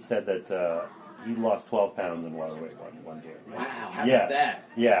college, and he said that he lost 12 pounds in water weight one year. Wow, how about that?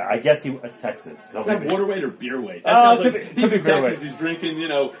 Yeah, I guess it's Texas. So is that water weight or beer weight? That sounds like he's in beer Texas. weight. He's drinking,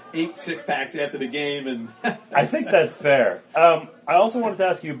 8 6-packs after the game, and I think that's fair. I also wanted to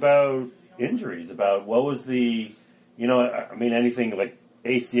ask you about injuries. About what was the, anything like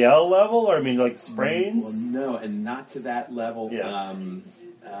ACL level, or like sprains? Well, no, and not to that level. Yeah.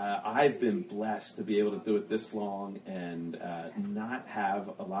 I've been blessed to be able to do it this long and not have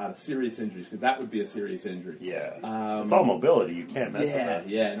a lot of serious injuries, because that would be a serious injury. Yeah. It's all mobility. You can't mess with that.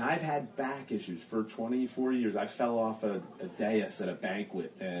 Yeah, and I've had back issues for 24 years. I fell off a dais at a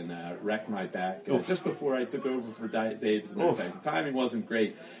banquet and wrecked my back just before I took over for Dave's and everything. The timing wasn't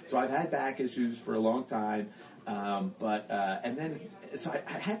great. So I've had back issues for a long time. And then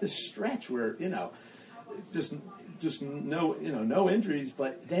I had this stretch where, just no injuries,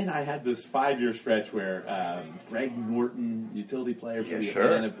 but then I had this 5-year stretch where Greg Norton, utility player for the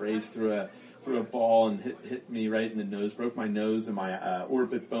Atlanta Braves, threw a ball and hit me right in the nose, broke my nose and my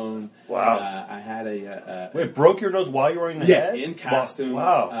orbit bone. Wow. I had Wait, broke your nose while you were in the head? in costume.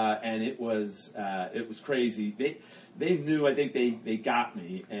 Wow. And it was crazy. They knew. I think they got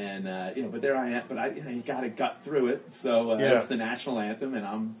me, and but there I am. But you got to gut through it. So it's the national anthem, and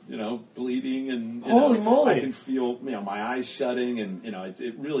I'm bleeding, and holy moly, I can feel my eyes shutting, and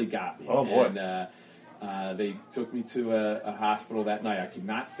it really got me. Oh boy. And they took me to a hospital that night. I could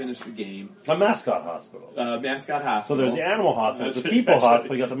not finish the game. A mascot hospital. Mascot hospital. So there's the animal hospital, the people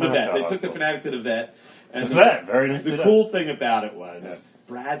hospital. You got the mascot vet. They hospital. took the Phanatic to the vet. And the vet, very nice. The cool thing about it was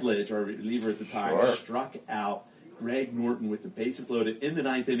Brad Lidge, our reliever at the time, struck out Greg Norton with the bases loaded in the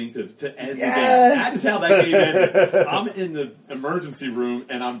 9th inning to end the game. That is how that game ended. I'm in the emergency room,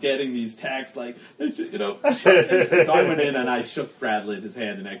 and I'm getting these texts like, So I went in and I shook Brad Lidge's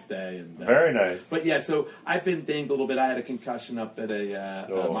hand the next day. And, very nice. But yeah, so I've been dinged a little bit. I had a concussion up at a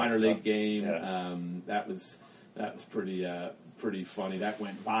minor league game. Yeah. That was pretty funny. That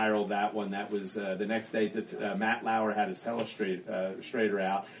went viral. That one. That was the next day that Matt Lauer had his telestrator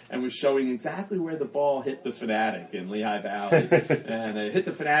out and was showing exactly where the ball hit the Phanatic in Lehigh Valley, and it hit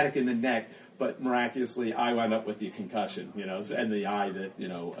the Phanatic in the neck. But miraculously, I wound up with the concussion, and the eye that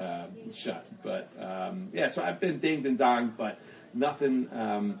shut. But so I've been dinged and donged, but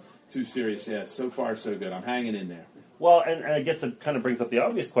nothing too serious. Yeah, so far so good. I'm hanging in there. Well, and I guess it kind of brings up the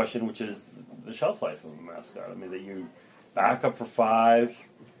obvious question, which is the shelf life of a mascot. I mean, that you back up for 5,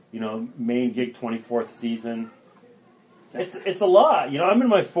 main gig 24th season. It's a lot. I'm in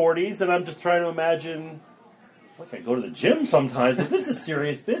my 40s, and I'm just trying to imagine. Look, I go to the gym sometimes, but this is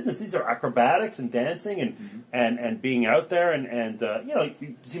serious business. These are acrobatics and dancing and being out there, and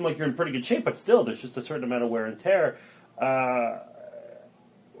you seem like you're in pretty good shape, but still, there's just a certain amount of wear and tear.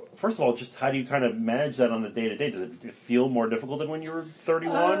 first of all, just how do you kind of manage that on the day-to-day? Does it feel more difficult than when you were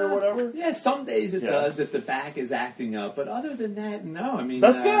 31 or whatever? Yeah, some days it does if the back is acting up. But other than that, no. I mean,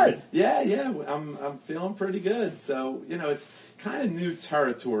 that's good. Yeah, I'm feeling pretty good. So, it's kind of new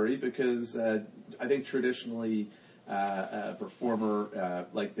territory because I think traditionally a performer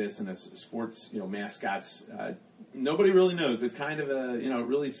like this in a sports, mascots, nobody really knows. It's kind of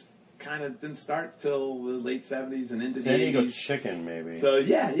really kind of didn't start till the late 70s and into the 80s. San Diego Chicken, maybe. So,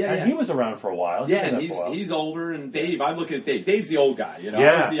 yeah. And he was around for a while. And he's older, and Dave, I'm looking at Dave. Dave's the old guy,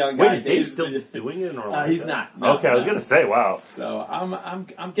 I was the young guy. Wait, is Dave still doing it? Or he's not. No, okay, I was going to say, wow. So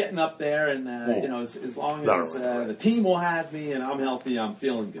I'm getting up there, and, as long as the team will have me and I'm healthy, I'm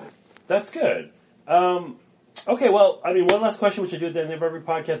feeling good. That's good. Okay, well, I mean, one last question, which I do at the end of every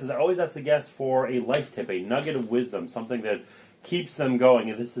podcast, is I always ask the guest for a life tip, a nugget of wisdom, something that keeps them going,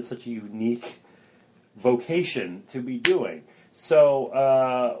 and this is such a unique vocation to be doing.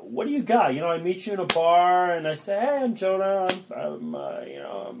 So, what do you got? I meet you in a bar, and I say, "Hey, I'm Jonah.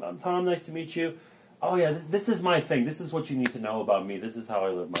 I'm Tom. Nice to meet you." Oh yeah, this is my thing. This is what you need to know about me. This is how I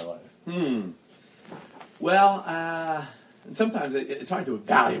live my life. Well, and sometimes it's hard to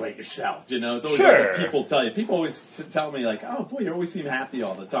evaluate yourself. It's always what people tell you. People always tell me like, "Oh boy, you always seem happy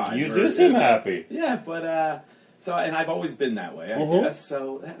all the time." You do seem happy. Yeah, but. So, and I've always been that way, I guess.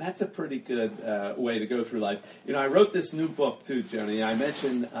 So that's a pretty good way to go through life. I wrote this new book too, Jonah. I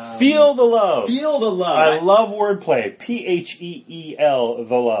mentioned Pheel the Love. Pheel the Love. I love wordplay. Pheel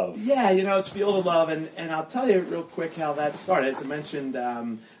the Love. Yeah, it's Pheel the Love, and I'll tell you real quick how that started. As I mentioned,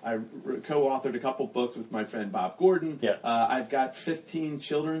 I co-authored a couple books with my friend Bob Gordon. Yeah. I've got 15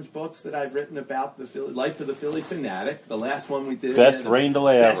 children's books that I've written about the life of the Phillie Phanatic. The last one we did. Best rain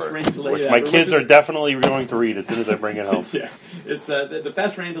delay ever. Which my kids are definitely going to read as soon as I bring it home. Yeah. It's the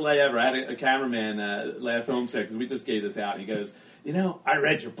best rain delay ever. I had a cameraman last homestead, because we just gave this out, and he goes, I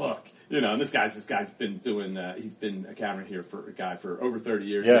read your book. And this guy's been doing, he's been a camera here for over 30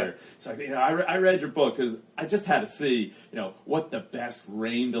 years here. So, I read your book because I just had to see, what the best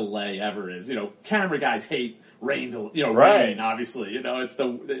rain delay ever is. Camera guys hate rain, rain, obviously. It's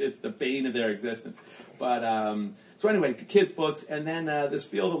the bane of their existence. But, so anyway, kids' books, and then this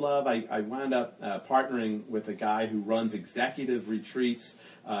Pheel the Love, I wound up partnering with a guy who runs executive retreats.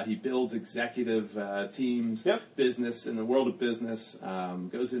 He builds executive teams, business, in the world of business,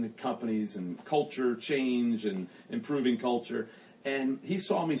 goes into companies and culture change and improving culture. And he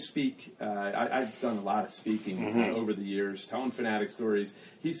saw me speak. I've done a lot of speaking over the years, telling Phanatic stories.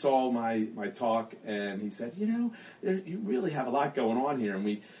 He saw my talk, and he said, you really have a lot going on here.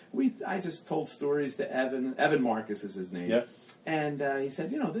 And I just told stories to Evan. Evan Marcus is his name. Yep. And he said,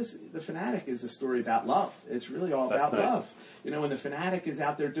 the Phanatic is a story about love. It's really all about love. When the Phanatic is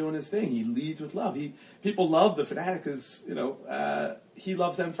out there doing his thing, he leads with love. People love the Phanatic because, he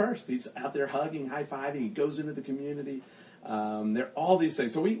loves them first. He's out there hugging, high-fiving. He goes into the community. There are all these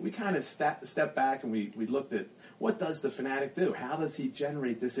things. So we kind of stepped back, and we looked at, what does the Phanatic do? How does he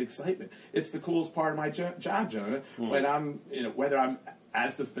generate this excitement? It's the coolest part of my job, Jonah. When I'm, whether I'm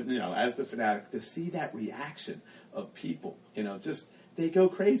as the Phanatic, to see that reaction of people, just they go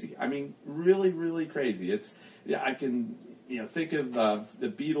crazy. I mean, really, really crazy. I can think of the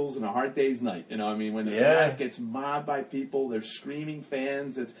Beatles in A Hard Day's Night. When the Phanatic gets mobbed by people, they're screaming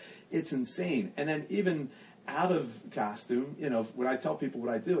fans. It's insane. And then even out of costume, when I tell people what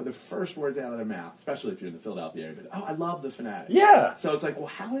I do, the first words out of their mouth, especially if you're in the Philadelphia area, but, I love the Phanatic. Yeah. So it's like, well,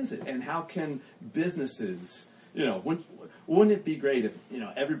 how is it? And how can businesses, wouldn't it be great if,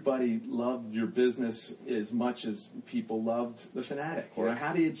 everybody loved your business as much as people loved the Phanatic?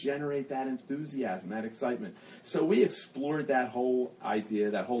 How do you generate that enthusiasm, that excitement? So we explored that whole idea,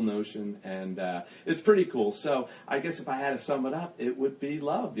 that whole notion, and it's pretty cool. So I guess if I had to sum it up, it would be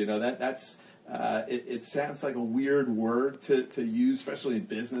love. That's... It sounds like a weird word to use, especially in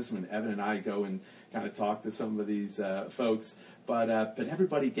business when Evan and I go and kind of talk to some of these folks. But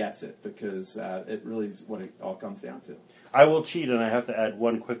everybody gets it because it really is what it all comes down to. I will cheat, and I have to add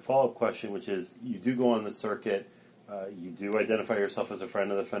one quick follow-up question, which is you do go on the circuit. You do identify yourself as a friend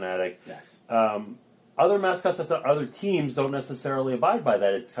of the Phanatic. Yes. Other mascots, other teams don't necessarily abide by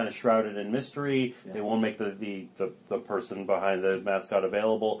that. It's kind of shrouded in mystery. Yeah. They won't make the person behind the mascot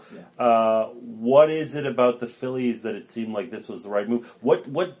available. Yeah. What is it about the Phillies that it seemed like this was the right move? What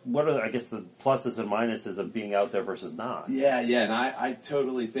are, I guess, the pluses and minuses of being out there versus not? Yeah, and I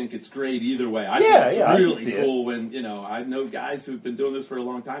totally think it's great either way. I think it's really cool when, I know guys who've been doing this for a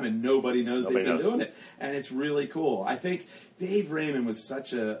long time and nobody knows they've been doing it. And it's really cool. I think Dave Raymond was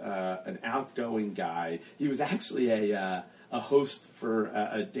such an outgoing guy. He was actually a host for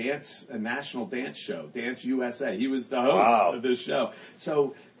a national dance show, Dance USA. He was the host of this show.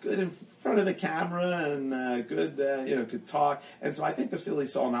 So good in front of the camera and good, could talk. And so I think the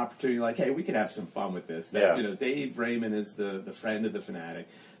Phillies saw an opportunity, like, hey, we could have some fun with this. That, Dave Raymond is the friend of the Phanatic,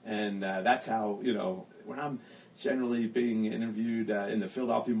 and that's how, when I'm generally being interviewed in the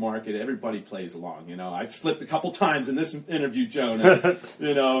Philadelphia market, everybody plays along. I've slipped a couple times in this interview, Jonah.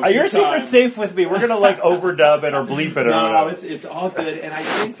 Your secret's safe with me. We're gonna overdub it or bleep it. No, it's all good. And I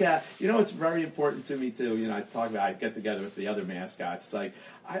think it's very important to me too. I get together with the other mascots. Like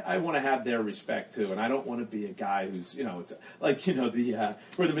I want to have their respect too, and I don't want to be a guy who's it's like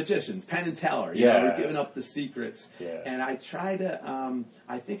we're the magicians, Penn and Teller. We're giving up the secrets. Yeah. And I try to.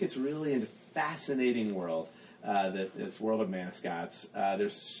 I think it's really a fascinating world. This world of mascots.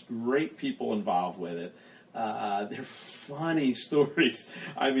 There's great people involved with it. They're funny stories.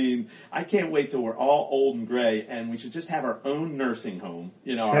 I mean, I can't wait till we're all old and gray, and we should just have our own nursing home,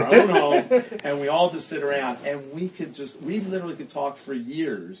 our own home, and we all just sit around, and we literally could talk for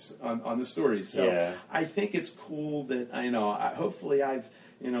years on the stories. So I think it's cool that, hopefully I've,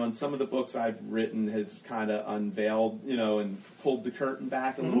 in some of the books I've written has kind of unveiled, and pulled the curtain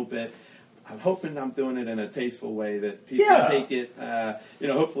back a little bit. I'm hoping I'm doing it in a tasteful way that people take it.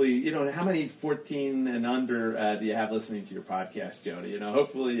 Hopefully, how many 14 and under do you have listening to your podcast, Jody?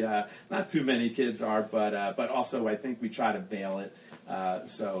 Hopefully not too many kids are, but also I think we try to veil it.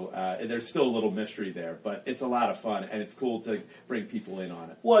 So there's still a little mystery there, but it's a lot of fun, and it's cool to bring people in on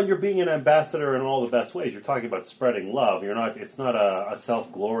it. Well, you're being an ambassador in all the best ways. You're talking about spreading love. It's not a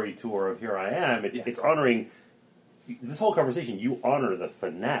self-glory tour of here I am. It's honoring. This whole conversation, you honor the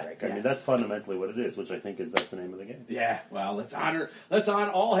Phanatic. I mean, that's fundamentally what it is, which I think that's the name of the game. Yeah, well, let's honor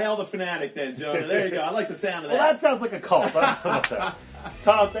all hail the Phanatic then, Jonah. There you go. I like the sound of that. Well, that sounds like a cult. I don't know about that.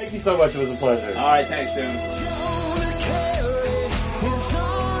 Tom, thank you so much. It was a pleasure. All right, thanks, Jonah.